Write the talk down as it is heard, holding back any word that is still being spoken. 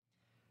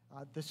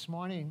This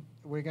morning,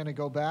 we're going to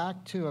go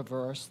back to a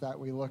verse that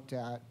we looked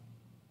at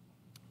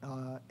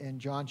in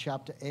John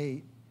chapter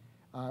 8,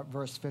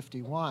 verse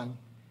 51.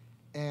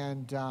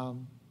 And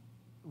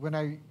when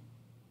I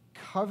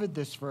covered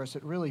this verse,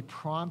 it really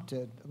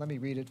prompted, let me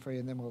read it for you,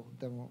 and then we'll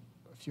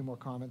a few more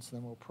comments, and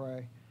then we'll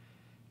pray.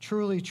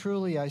 Truly,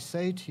 truly, I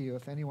say to you,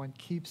 if anyone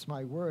keeps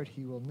my word,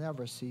 he will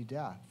never see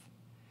death.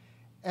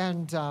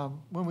 And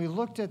when we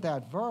looked at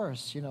that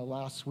verse,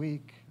 last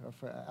week, or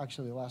for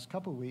actually the last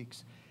couple of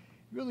weeks,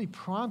 it really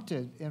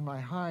prompted in my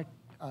heart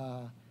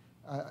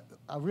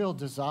a real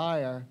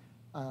desire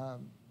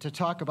to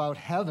talk about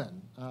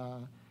heaven,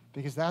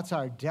 because that's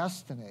our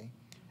destiny.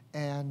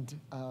 And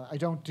I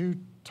don't do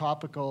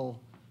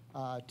topical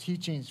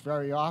teachings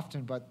very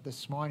often, but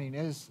this morning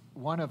is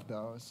one of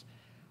those.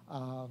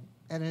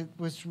 And it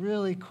was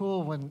really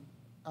cool when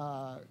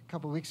a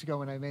couple of weeks ago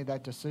when I made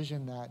that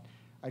decision that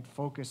I'd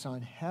focus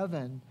on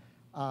heaven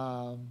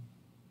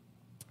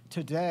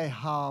today,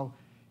 how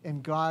in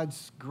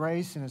God's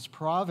grace and His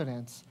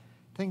providence,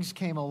 things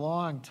came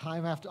along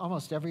time after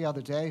almost every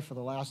other day for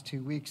the last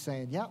 2 weeks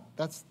saying, yep,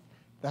 that's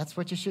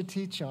what you should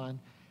teach on.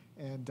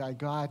 And I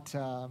got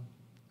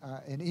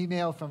an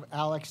email from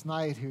Alex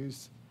Knight,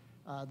 who's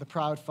the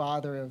proud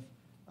father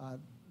of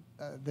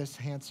this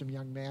handsome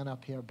young man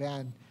up here,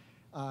 Ben,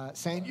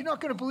 saying, you're not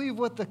going to believe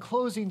what the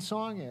closing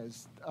song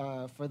is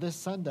for this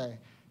Sunday.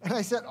 And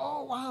I said,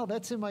 oh, wow,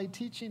 that's in my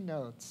teaching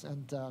notes.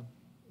 And,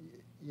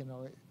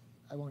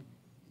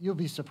 you'll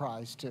be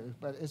surprised too,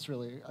 but it's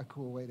really a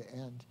cool way to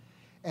end.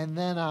 And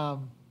then I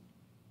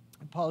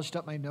polished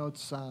up my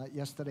notes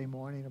yesterday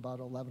morning about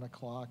 11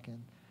 o'clock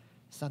and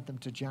sent them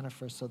to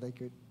Jennifer so they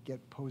could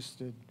get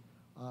posted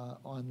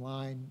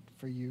online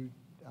for you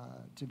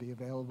to be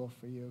available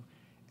for you.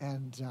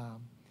 And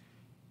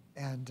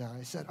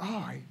I said,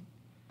 I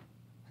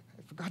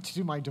forgot to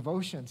do my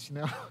devotions,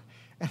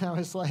 And I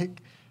was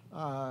like,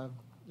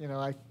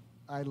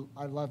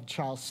 I love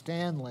Charles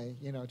Stanley,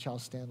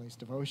 Charles Stanley's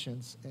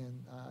devotions.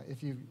 And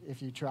if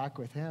you track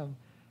with him,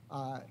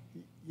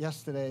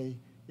 yesterday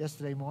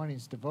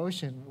morning's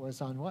devotion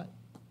was on what?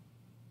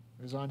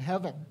 It was on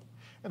heaven.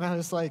 And I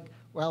was like,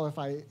 well,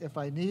 if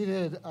I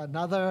needed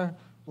another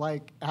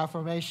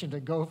affirmation to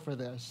go for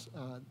this,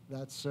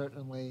 that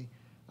certainly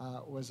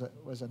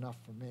was enough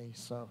for me.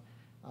 So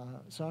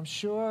I'm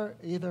sure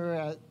either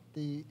at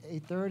the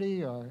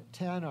 8:30 or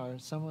 10 or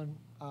someone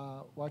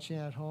watching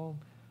at home,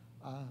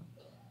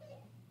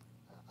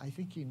 I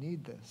think you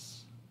need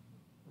this.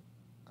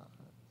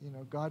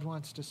 God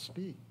wants to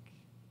speak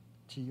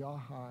to your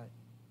heart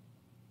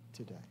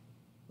today.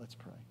 Let's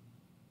pray.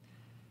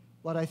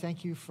 Lord, I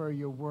thank you for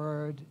your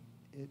word.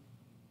 It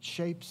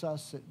shapes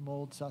us, it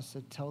molds us,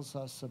 it tells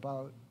us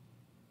about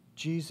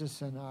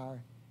Jesus and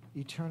our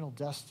eternal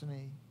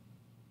destiny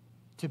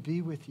to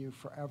be with you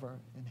forever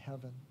in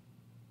heaven.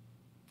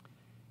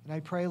 And I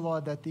pray,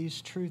 Lord, that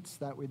these truths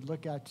that we'd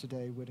look at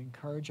today would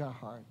encourage our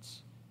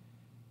hearts.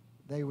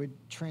 They would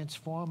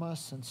transform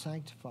us and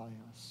sanctify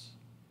us.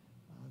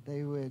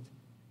 They would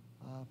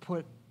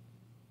put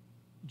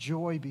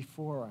joy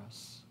before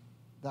us,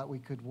 that we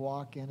could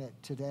walk in it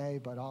today,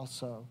 but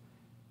also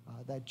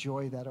that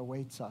joy that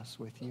awaits us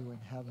with you in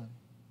heaven.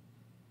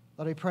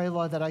 Lord, I pray,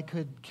 Lord, that I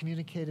could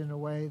communicate in a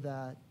way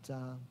that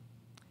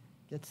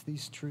gets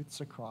these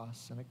truths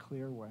across in a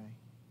clear way.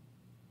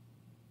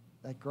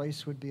 That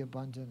grace would be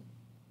abundant,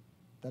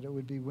 that it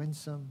would be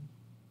winsome,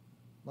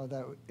 Lord,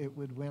 that it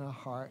would win a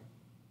heart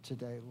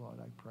today, Lord,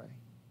 I pray.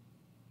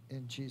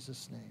 In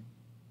Jesus' name,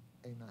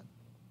 amen.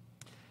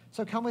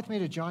 So come with me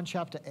to John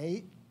chapter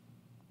 8.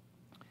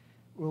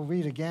 We'll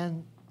read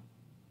again,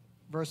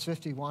 verse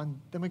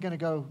 51. Then we're going to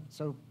go,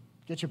 so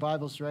get your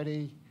Bibles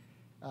ready.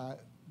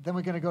 Then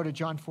we're going to go to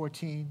John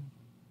 14.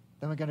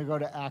 Then we're going to go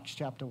to Acts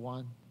chapter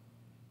 1.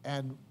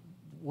 And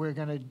we're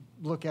going to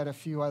look at a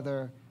few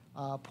other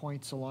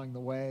points along the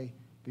way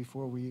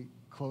before we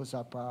close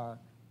up our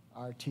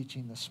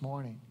teaching this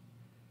morning.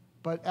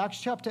 But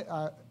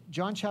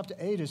John chapter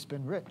 8 has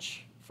been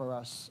rich for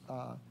us.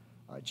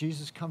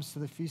 Jesus comes to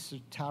the Feast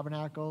of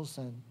Tabernacles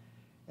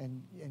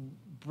and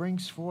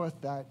brings forth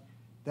that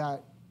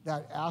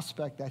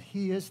aspect that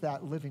he is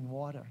that living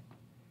water.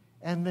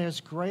 And there's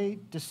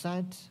great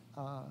dissent.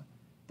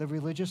 The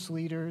religious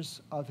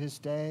leaders of his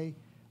day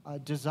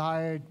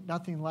desired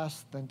nothing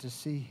less than to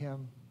see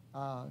him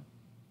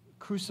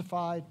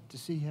crucified, to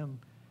see him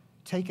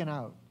taken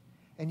out.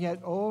 And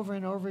yet over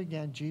and over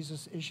again,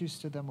 Jesus issues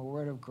to them a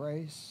word of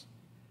grace,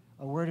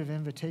 a word of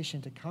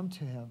invitation to come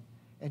to him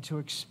and to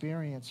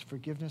experience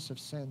forgiveness of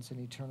sins and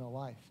eternal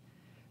life.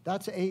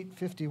 That's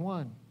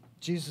 8:51.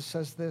 Jesus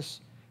says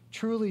this,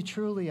 truly,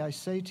 truly, I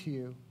say to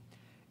you,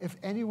 if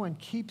anyone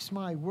keeps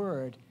my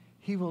word,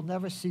 he will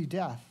never see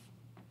death.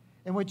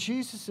 And when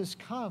Jesus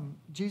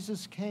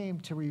came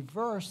to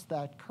reverse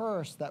that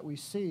curse that we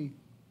see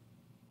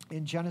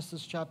in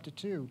Genesis chapter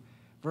 2,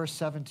 verse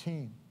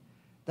 17.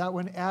 That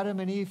when Adam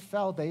and Eve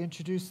fell, they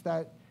introduced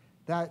that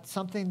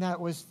something that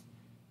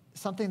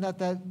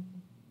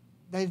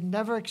they've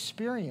never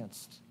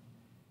experienced.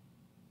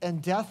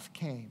 And death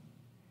came.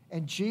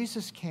 And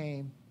Jesus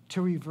came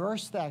to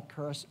reverse that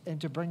curse and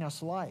to bring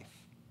us life.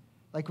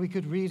 Like we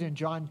could read in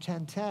John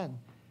 10:10,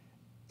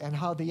 and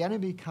how the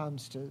enemy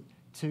comes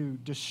to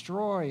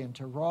destroy and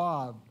to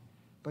rob.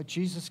 But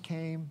Jesus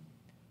came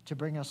to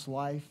bring us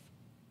life,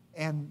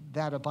 and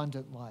that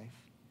abundant life.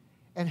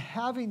 And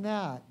having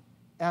that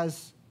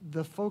as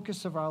the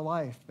focus of our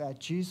life, that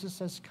Jesus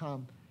has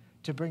come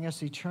to bring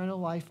us eternal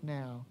life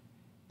now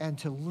and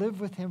to live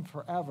with him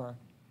forever,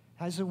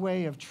 has a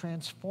way of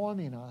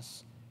transforming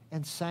us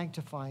and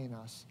sanctifying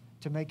us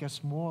to make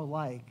us more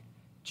like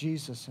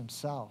Jesus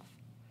himself.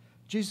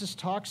 Jesus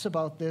talks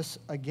about this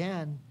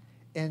again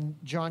in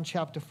John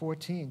chapter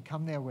 14.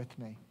 Come there with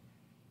me.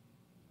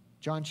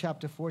 John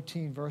chapter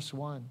 14, verse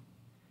 1.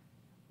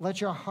 Let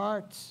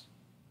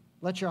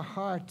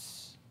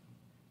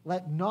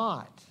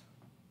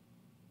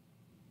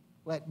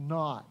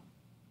not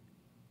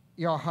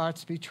your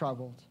hearts be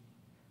troubled.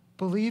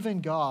 Believe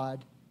in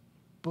God,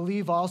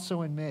 believe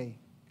also in me.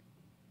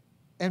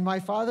 In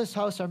my Father's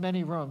house are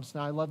many rooms.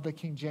 Now, I love the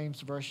King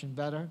James Version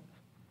better. It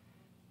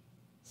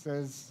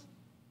says,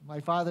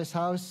 my Father's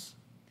house,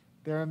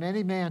 there are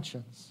many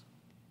mansions.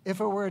 If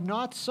it were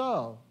not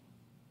so,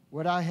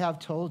 would I have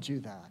told you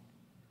that?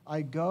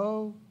 I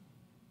go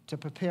to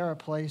prepare a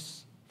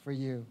place for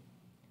you.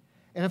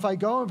 And if I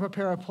go and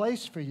prepare a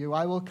place for you,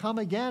 I will come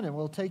again and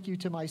will take you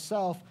to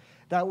myself,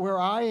 that where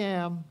I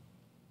am,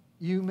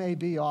 you may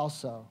be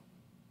also.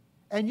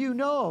 And you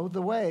know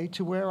the way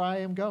to where I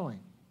am going.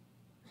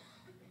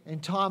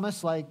 And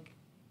Thomas, like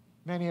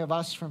many of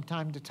us from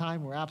time to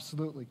time, were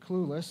absolutely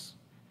clueless.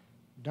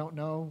 Don't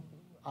know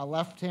our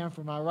left hand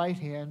from our right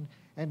hand.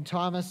 And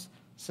Thomas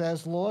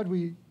says, Lord,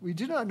 we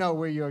do not know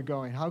where you're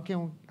going. How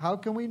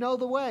can we know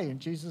the way?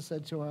 And Jesus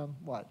said to him,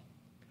 what?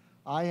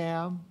 I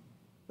am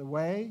the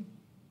way,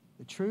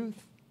 the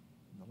truth,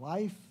 and the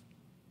life.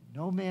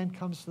 No man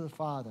comes to the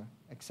Father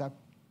except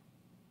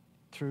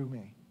through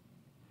me.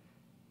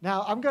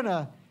 Now, I'm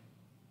gonna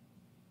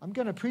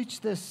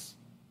preach this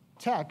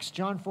text,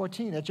 John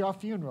 14, at your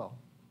funeral.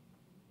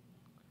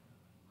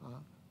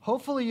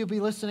 Hopefully you'll be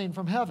listening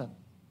from heaven.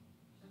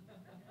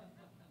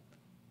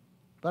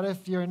 But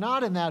if you're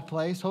not in that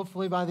place,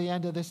 hopefully by the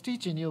end of this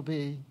teaching you'll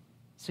be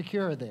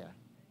secure there.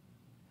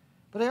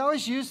 But I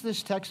always use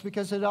this text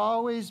because it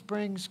always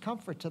brings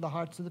comfort to the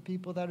hearts of the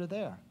people that are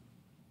there.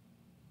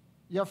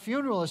 Your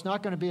funeral is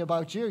not going to be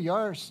about you.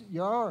 Your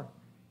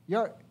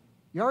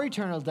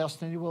eternal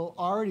destiny will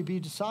already be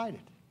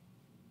decided.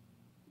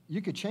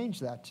 You could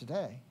change that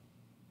today.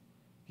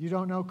 If you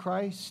don't know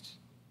Christ,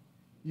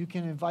 you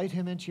can invite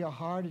him into your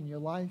heart and your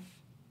life.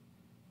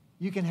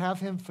 You can have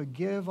him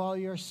forgive all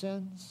your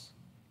sins,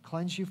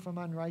 cleanse you from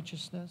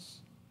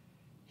unrighteousness.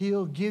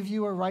 He'll give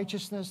you a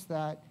righteousness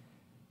that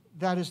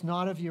is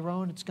not of your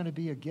own. It's going to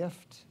be a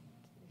gift,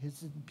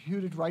 his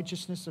imputed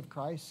righteousness of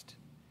Christ.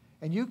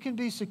 And you can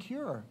be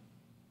secure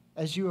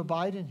as you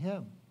abide in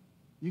him.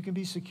 You can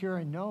be secure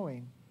in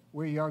knowing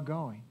where you're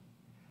going.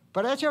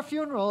 But at your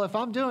funeral, if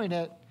I'm doing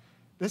it,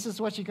 this is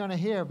what you're going to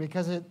hear,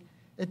 because it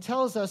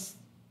tells us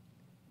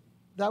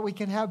that we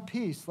can have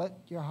peace. Let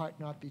your heart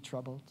not be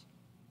troubled.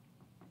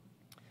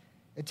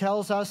 It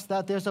tells us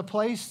that there's a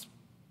place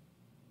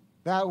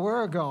that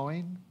we're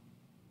going.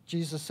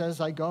 Jesus says,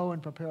 I go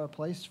and prepare a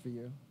place for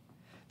you.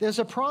 There's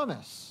a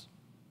promise.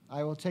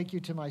 I will take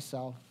you to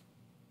myself.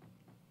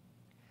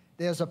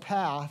 There's a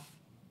path,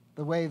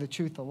 the way, the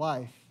truth, the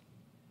life.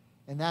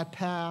 And that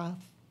path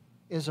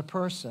is a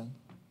person,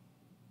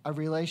 a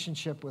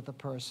relationship with a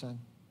person.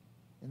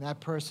 And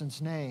that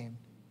person's name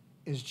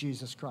is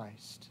Jesus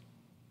Christ.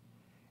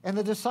 And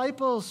the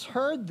disciples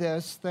heard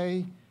this.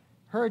 They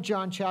heard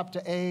John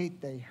chapter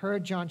 8. They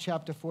heard John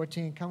chapter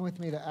 14. Come with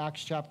me to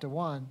Acts chapter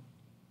 1.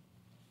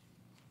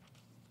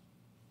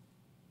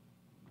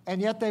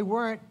 And yet they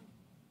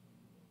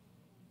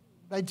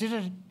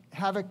didn't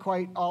have it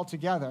quite all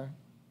together.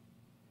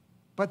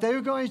 But they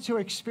were going to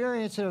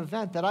experience an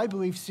event that I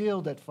believe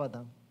sealed it for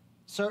them.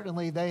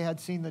 Certainly they had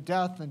seen the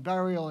death and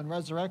burial and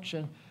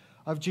resurrection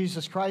of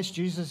Jesus Christ.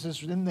 Jesus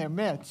is in their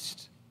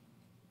midst.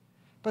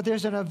 But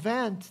there's an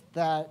event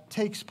that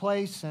takes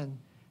place and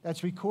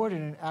that's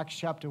recorded in Acts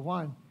chapter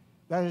 1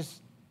 that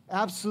is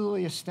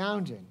absolutely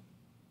astounding.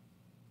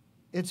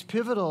 It's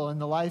pivotal in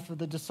the life of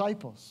the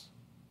disciples.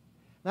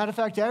 Matter of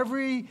fact,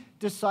 every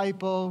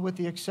disciple, with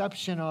the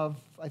exception of,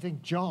 I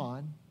think,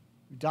 John,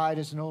 who died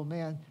as an old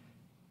man,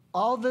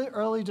 all the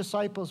early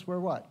disciples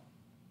were what?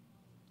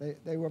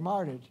 They were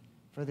martyred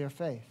for their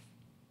faith.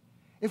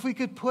 If we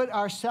could put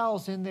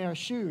ourselves in their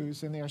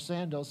shoes, in their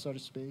sandals, so to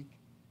speak,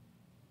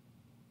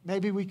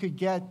 maybe we could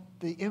get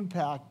the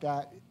impact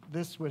that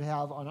this would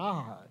have on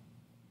our heart.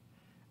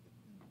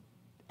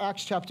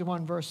 Acts chapter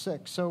 1, verse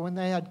 6. So when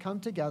they had come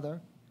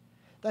together,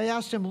 they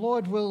asked him,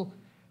 Lord, will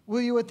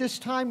you at this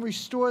time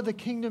restore the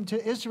kingdom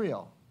to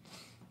Israel?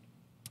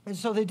 And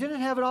so they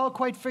didn't have it all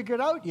quite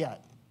figured out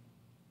yet.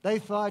 They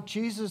thought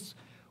Jesus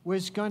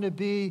was going to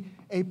be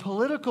a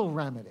political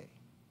remedy.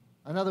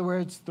 In other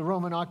words, the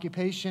Roman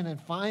occupation,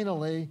 and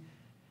finally,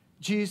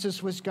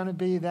 Jesus was going to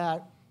be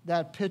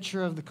that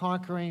picture of the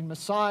conquering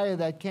Messiah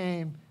that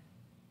came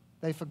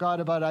They forgot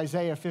about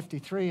Isaiah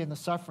 53 and the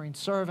suffering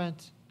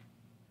servant.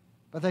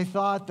 But they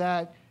thought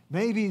that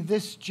maybe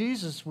this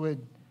Jesus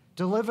would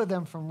deliver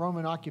them from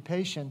Roman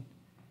occupation.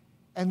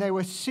 And they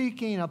were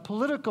seeking a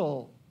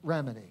political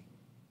remedy.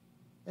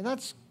 And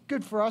that's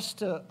good for us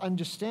to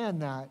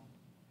understand that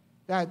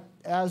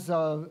as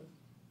of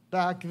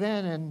back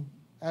then and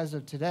as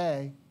of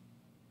today,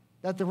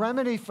 that the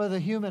remedy for the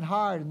human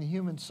heart and the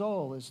human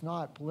soul is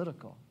not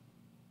political.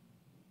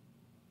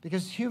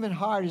 Because the human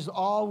heart is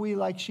all we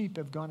like sheep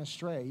have gone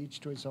astray, each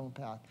to his own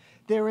path.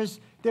 There is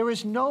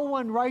no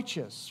one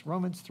righteous,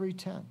 Romans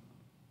 3:10.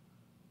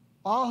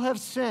 All have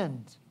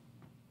sinned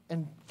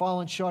and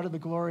fallen short of the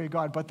glory of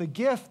God. But the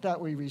gift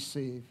that we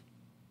receive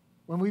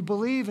when we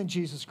believe in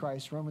Jesus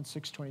Christ, Romans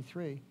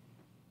 6:23,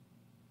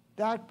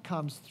 that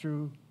comes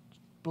through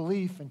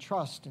belief and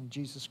trust in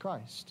Jesus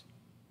Christ.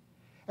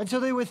 And so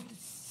they were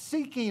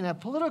seeking a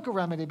political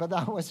remedy, but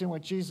that wasn't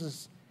what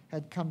Jesus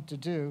had come to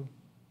do.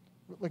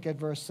 Look at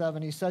verse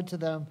 7. He said to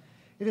them,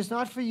 "It is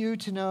not for you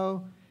to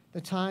know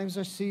the times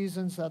or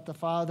seasons that the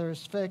Father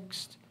has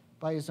fixed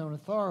by his own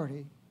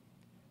authority,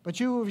 but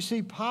you will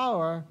receive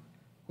power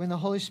when the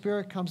Holy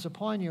Spirit comes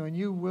upon you, and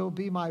you will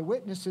be my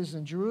witnesses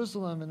in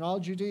Jerusalem and all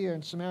Judea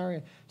and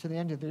Samaria to the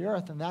end of the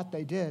earth." And that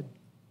they did.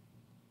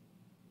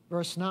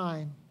 Verse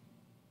 9.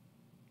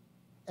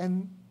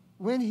 And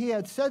when he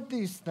had said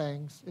these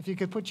things, if you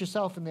could put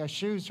yourself in their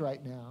shoes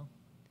right now,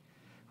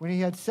 when he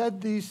had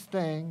said these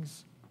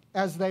things,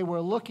 as they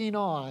were looking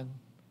on,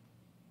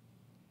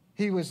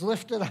 he was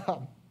lifted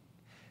up,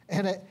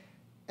 and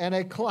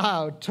a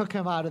cloud took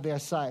him out of their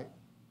sight.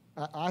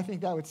 I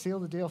think that would seal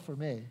the deal for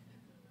me.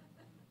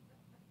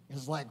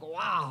 It's like,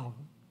 wow.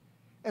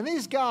 And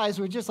these guys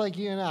were just like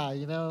you and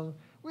I,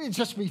 We'd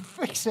just be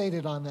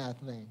fixated on that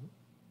thing.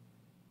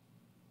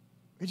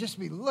 We'd just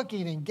be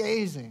looking and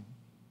gazing.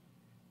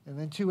 And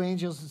then two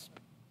angels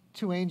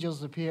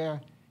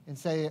appear and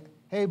say,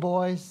 "Hey,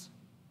 boys,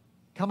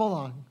 come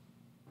along.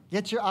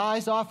 Get your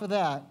eyes off of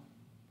that.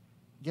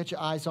 Get your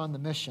eyes on the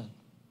mission.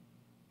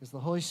 Because the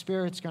Holy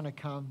Spirit's going to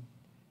come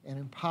and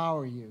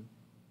empower you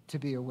to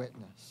be a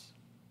witness."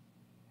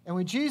 And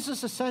when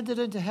Jesus ascended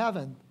into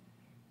heaven,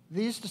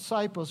 these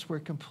disciples were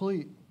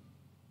complete,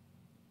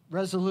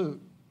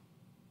 resolute,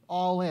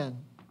 all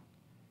in.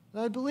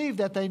 And I believe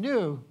that they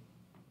knew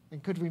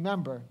and could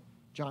remember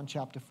John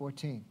chapter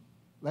 14.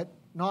 Let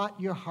not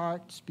your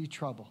hearts be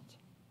troubled.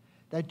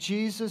 That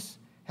Jesus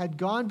had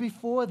gone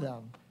before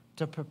them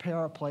to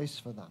prepare a place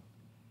for them.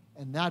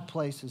 And that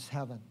place is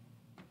heaven.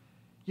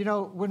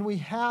 When we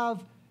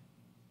have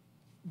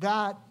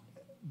that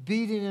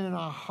beating in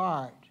our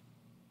heart,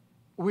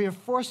 we are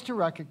forced to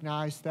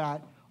recognize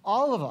that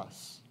all of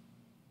us,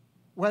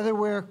 whether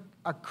we're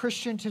a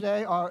Christian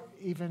today or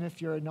even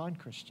if you're a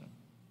non-Christian,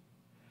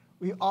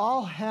 we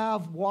all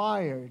have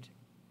wired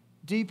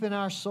deep in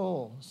our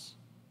souls.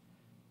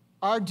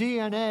 Our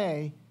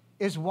DNA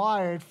is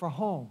wired for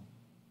home.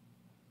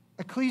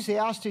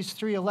 Ecclesiastes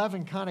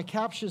 3:11 kind of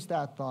captures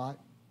that thought,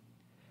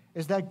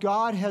 is that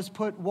God has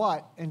put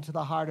what into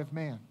the heart of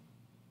man?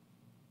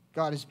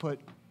 God has put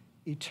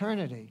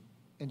eternity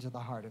into the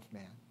heart of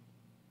man.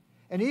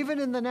 And even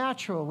in the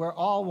natural, we're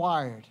all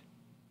wired.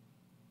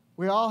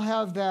 We all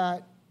have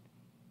that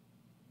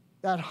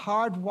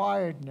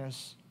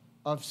hardwiredness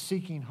of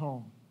seeking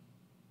home.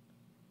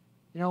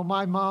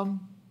 My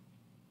mom,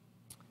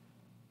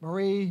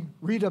 Marie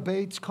Rita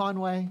Bates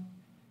Conway,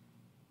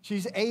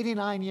 she's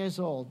 89 years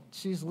old.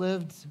 She's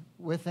lived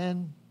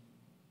within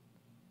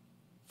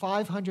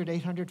 500,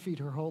 800 feet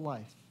her whole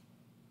life.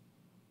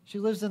 She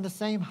lives in the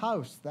same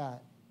house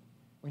that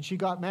when she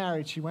got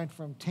married, she went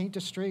from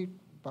Tainter Street,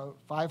 about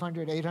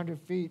 500, 800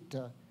 feet,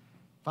 to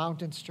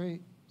Fountain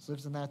Street. She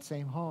lives in that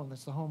same home.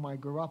 That's the home I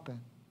grew up in.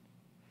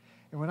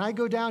 And when I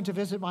go down to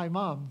visit my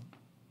mom,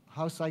 the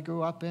house I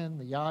grew up in,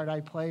 the yard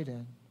I played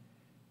in,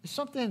 there's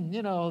something,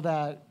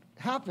 that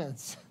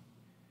happens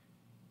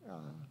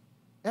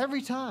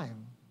every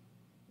time.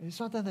 It's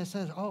something that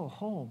says, "Oh,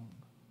 home.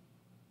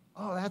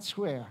 Oh, that's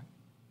where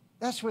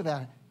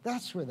that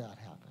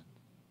happened."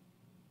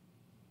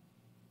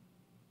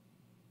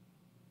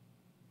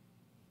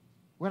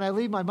 When I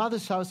leave my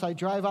mother's house, I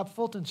drive up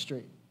Fulton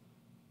Street.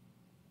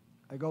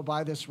 I go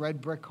by this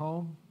red brick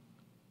home.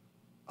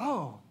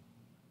 Oh,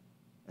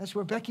 that's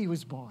where Becky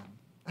was born.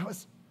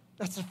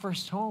 That's the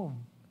first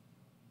home.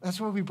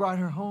 That's where we brought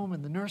her home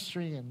in the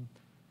nursery, and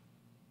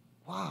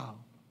wow.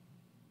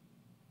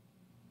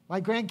 My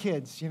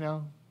grandkids,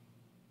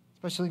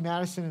 especially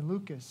Madison and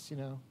Lucas,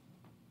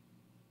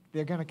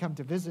 they're going to come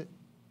to visit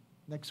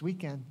next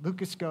weekend.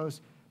 Lucas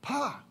goes,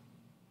 "Pa,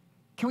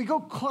 can we go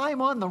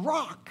climb on the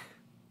rock?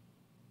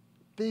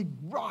 Big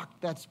rock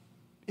that's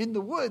in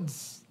the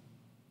woods."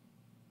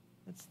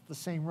 It's the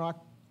same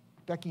rock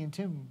Becky and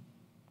Tim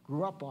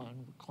grew up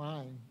on,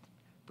 climbed.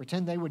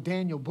 Pretend they were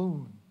Daniel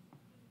Boone.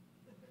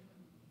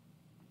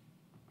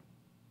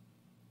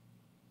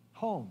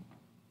 Home.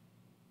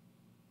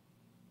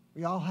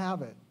 We all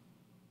have it.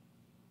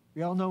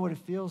 We all know what it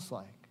feels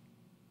like.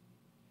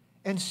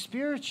 And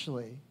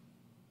spiritually,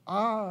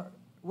 I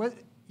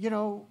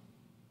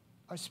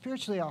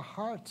spiritually, our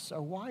hearts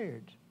are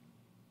wired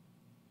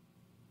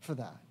for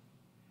that.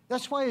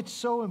 That's why it's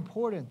so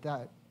important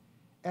that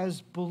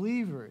as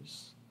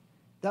believers,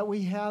 that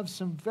we have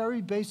some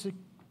very basic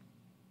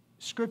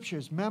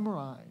scriptures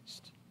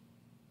memorized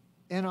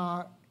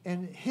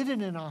and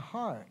hidden in our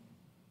heart,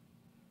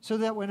 so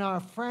that when our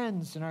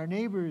friends and our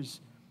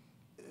neighbors,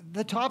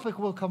 the topic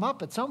will come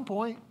up at some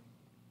point,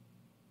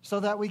 so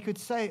that we could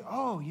say,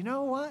 oh, you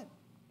know what?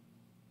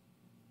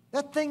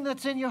 That thing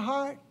that's in your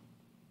heart,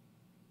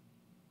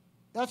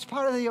 that's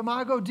part of the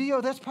imago Dei.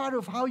 That's part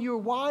of how you're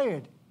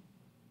wired.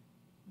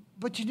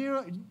 But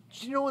you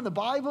know in the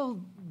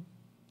Bible,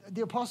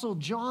 the Apostle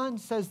John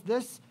says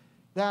this,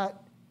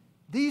 that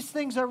these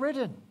things are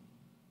written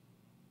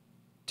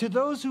to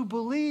those who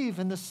believe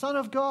in the Son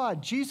of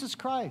God, Jesus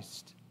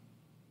Christ.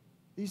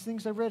 These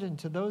things are written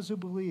to those who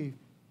believe,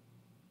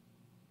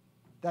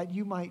 that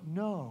you might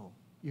know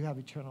you have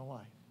eternal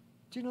life.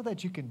 Do you know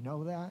that you can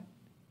know that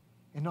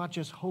and not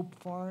just hope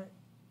for it,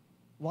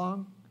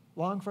 long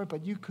for it,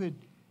 but you could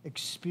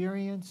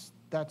experience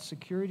that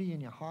security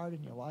in your heart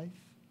and your life?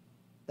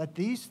 That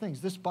these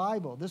things, this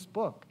Bible, this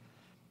book,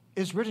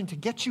 is written to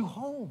get you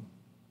home.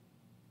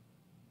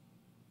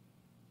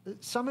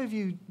 Some of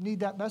you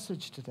need that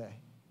message today.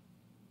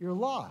 You're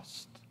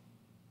lost.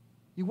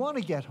 You want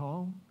to get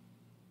home,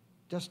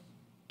 just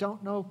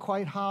don't know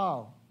quite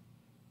how.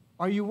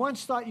 Or you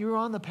once thought you were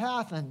on the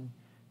path and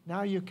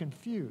now you're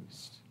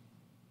confused.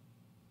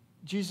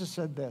 Jesus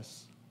said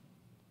this,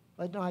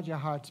 let not your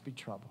hearts be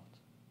troubled.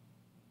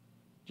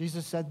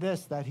 Jesus said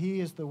this, that he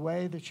is the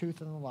way, the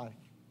truth, and the life.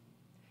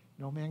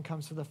 No man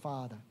comes to the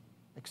Father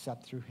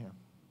except through him.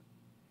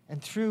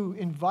 And through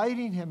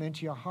inviting him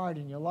into your heart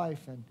and your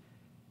life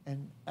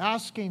and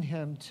asking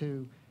him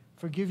to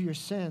forgive your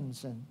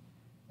sins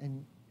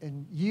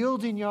and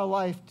yielding your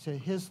life to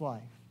his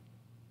life,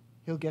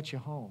 he'll get you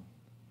home.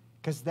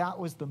 Because that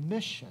was the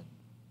mission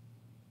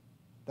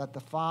that the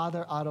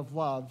Father, out of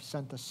love,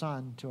 sent the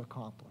Son to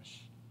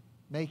accomplish,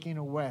 making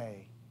a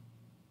way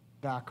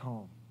back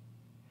home.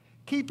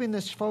 Keeping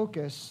this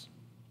focus,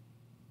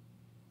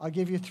 I'll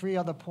give you 3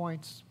 other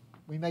points.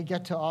 We may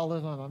get to all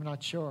of them, I'm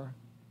not sure.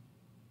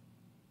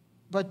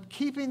 But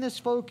keeping this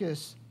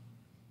focus,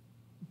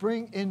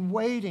 in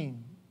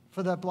waiting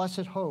for that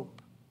blessed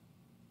hope,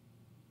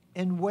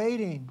 in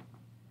waiting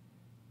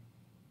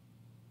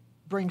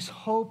brings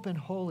hope and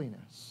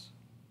holiness.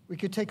 We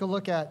could take a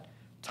look at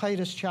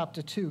Titus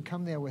chapter 2.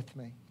 Come there with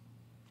me.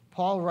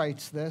 Paul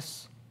writes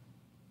this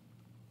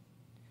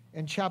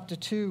in chapter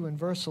 2 and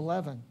verse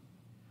 11.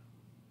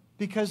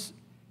 Because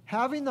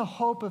having the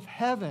hope of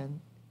heaven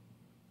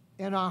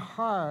in our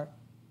heart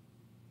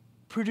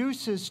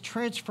produces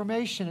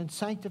transformation and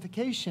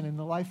sanctification in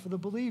the life of the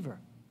believer.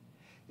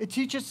 It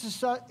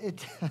teaches us,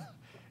 it's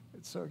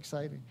so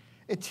exciting.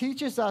 It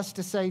teaches us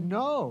to say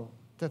no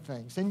to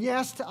things and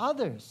yes to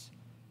others.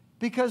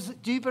 Because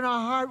deep in our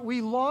heart,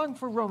 we long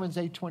for Romans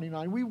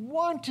 8:29. We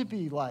want to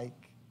be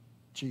like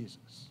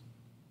Jesus.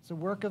 It's a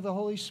work of the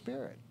Holy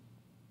Spirit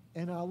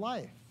in our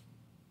life.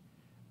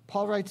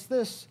 Paul writes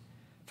this,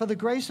 for the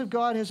grace of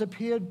God has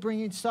appeared,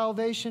 bringing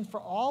salvation for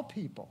all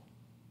people,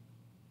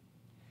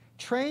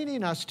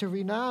 training us to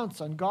renounce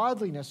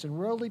ungodliness and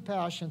worldly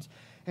passions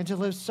and to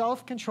live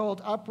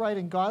self-controlled, upright,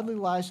 and godly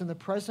lives in the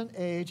present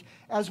age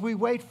as we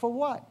wait for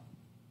what?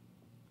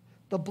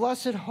 The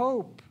blessed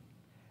hope,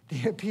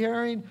 the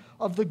appearing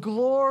of the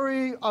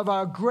glory of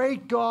our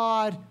great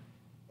God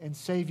and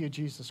Savior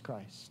Jesus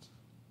Christ.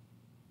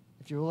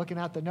 If you were looking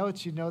at the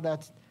notes, you know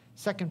that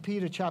 2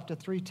 Peter chapter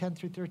 3, 10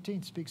 through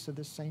 13 speaks of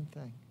this same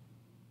thing.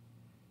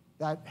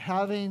 That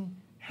having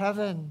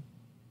heaven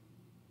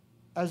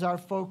as our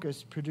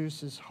focus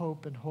produces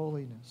hope and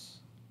holiness.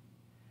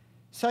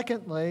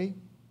 Secondly,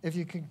 if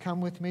you can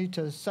come with me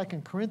to 2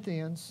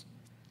 Corinthians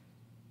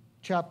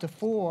chapter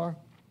 4,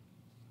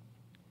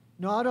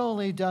 not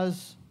only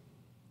does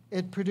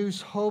it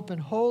produce hope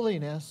and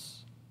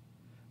holiness,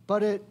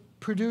 but it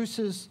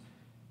produces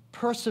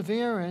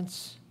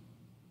perseverance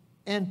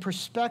and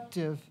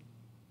perspective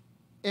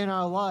in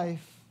our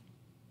life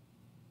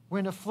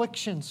when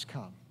afflictions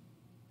come.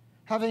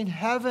 Having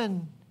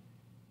heaven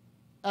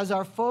as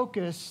our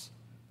focus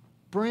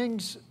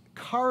brings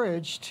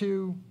courage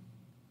to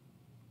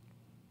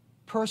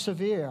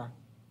persevere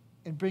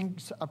and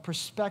brings a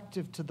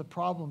perspective to the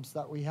problems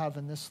that we have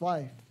in this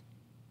life.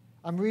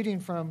 I'm reading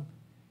from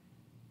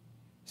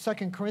 2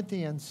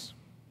 Corinthians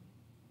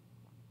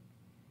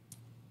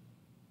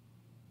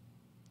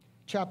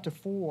chapter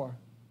 4,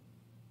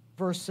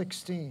 verse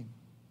 16.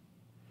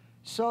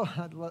 So,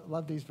 I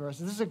love these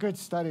verses. This is a good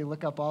study.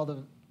 Look up all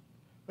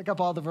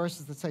the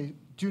verses that say,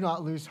 do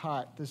not lose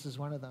heart. This is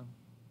one of them.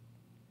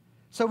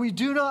 So we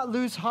do not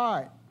lose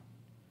heart,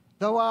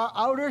 though our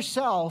outer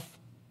self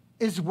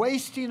is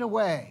wasting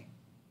away.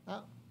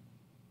 Now,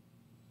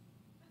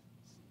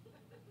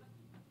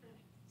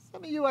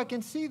 some of you, I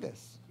can see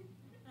this.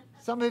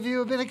 Some of you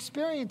have been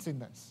experiencing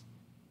this.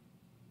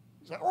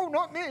 You say, oh,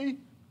 not me.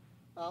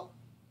 Well,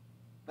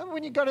 remember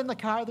when you got in the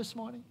car this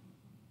morning?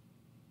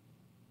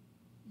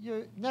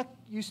 Your neck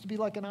used to be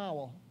like an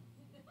owl.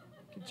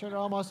 You can turn it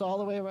almost all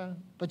the way around.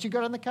 But you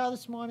got in the car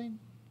this morning,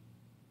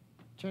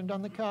 turned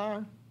on the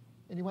car,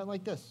 and you went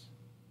like this.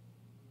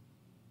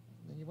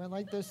 And then you went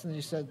like this, and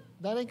you said,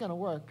 that ain't going to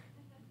work.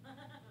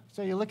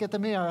 So you look at the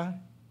mirror,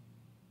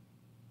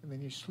 and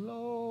then you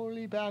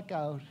slowly back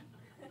out,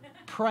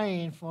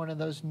 praying for one of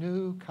those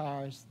new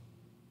cars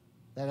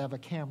that have a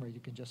camera you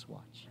can just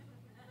watch.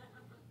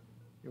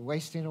 You're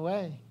wasting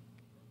away.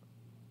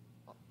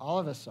 All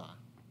of us are.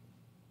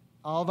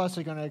 All of us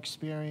are going to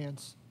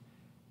experience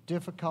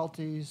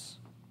difficulties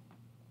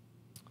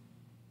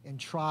and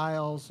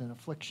trials and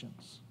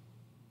afflictions.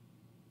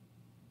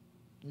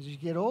 As you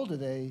get older,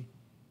 they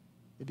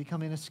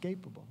become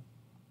inescapable.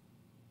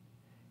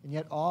 And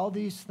yet all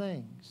these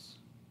things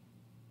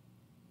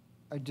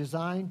are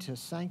designed to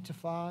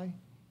sanctify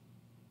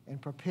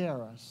and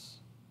prepare us.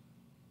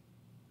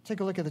 Take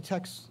a look at the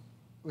text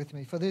with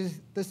me. For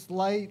this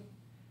light,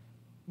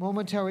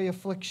 momentary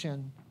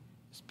affliction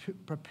is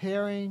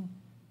preparing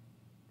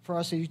for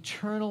us an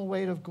eternal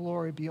weight of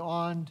glory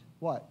beyond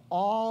what?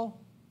 All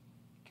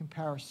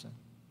comparison.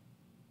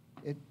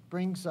 It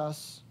brings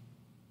us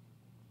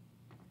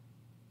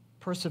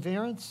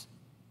perseverance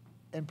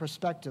and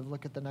perspective.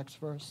 Look at the next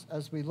verse.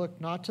 As we look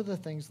not to the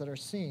things that are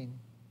seen,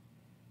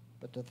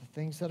 but to the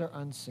things that are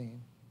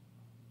unseen.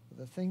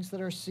 The things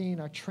that are seen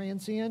are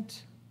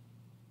transient,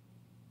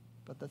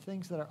 but the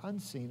things that are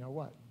unseen are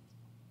what?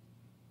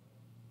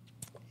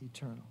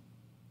 Eternal.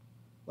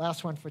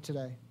 Last one for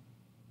today.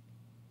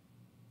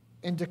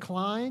 In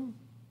decline,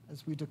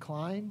 as we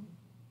decline,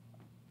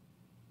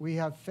 we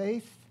have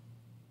faith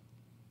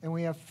and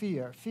we have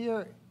fear.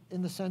 Fear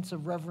in the sense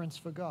of reverence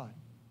for God.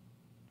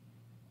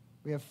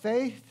 We have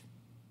faith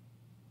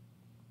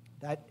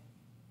that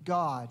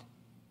God,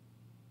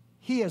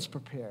 He has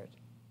prepared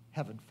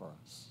heaven for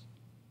us.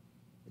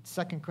 It's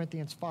 2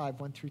 Corinthians 5,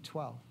 1 through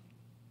 12.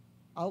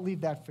 I'll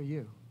leave that for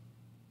you.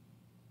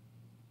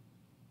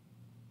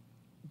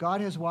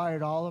 God has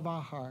wired all of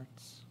our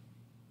hearts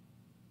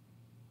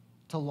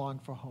to long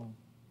for home.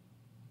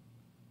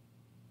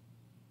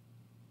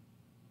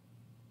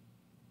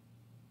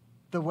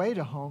 The way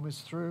to home is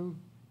through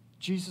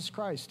Jesus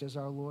Christ as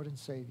our Lord and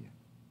Savior.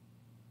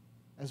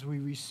 As we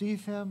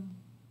receive Him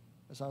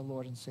as our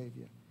Lord and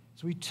Savior,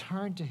 as we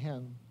turn to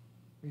Him,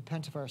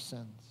 repent of our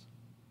sins,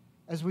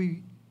 as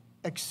we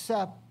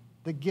accept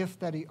the gift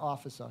that He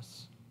offers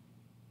us,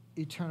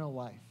 eternal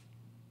life.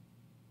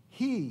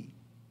 He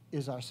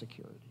is our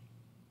security.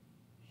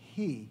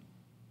 He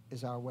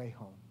is our way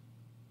home.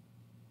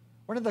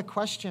 One of the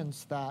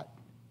questions that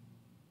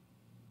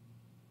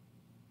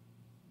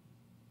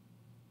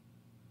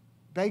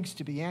begs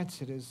to be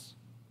answered is,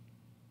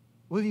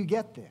 will you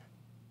get there?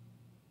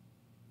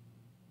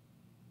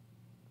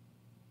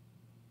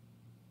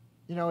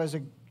 You know, as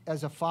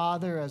a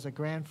father, as a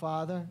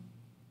grandfather,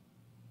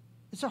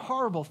 it's a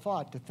horrible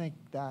thought to think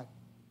that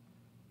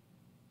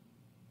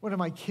one of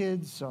my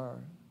kids or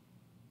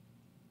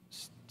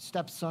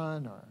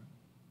stepson or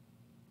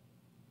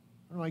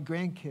one of my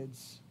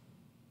grandkids,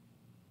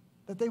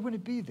 that they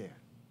wouldn't be there.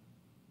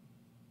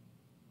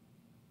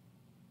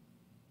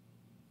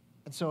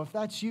 And so if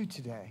that's you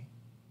today,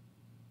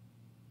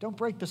 don't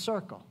break the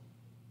circle.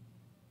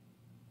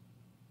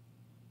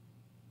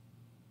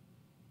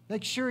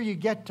 Make sure you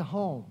get to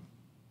home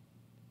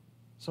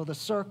so the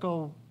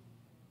circle,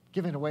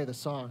 giving away the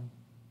song,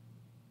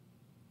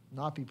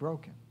 not be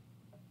broken.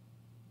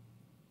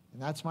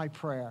 And that's my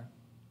prayer.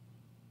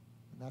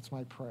 And that's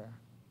my prayer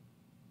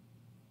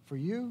for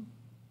you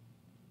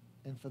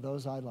and for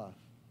those I love,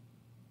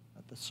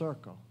 that the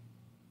circle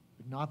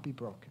would not be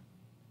broken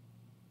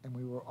and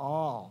we will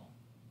all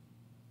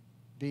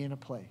be in a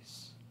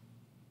place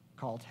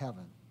called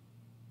heaven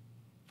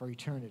for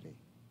eternity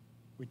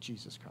with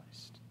Jesus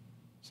Christ.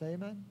 Say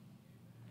amen.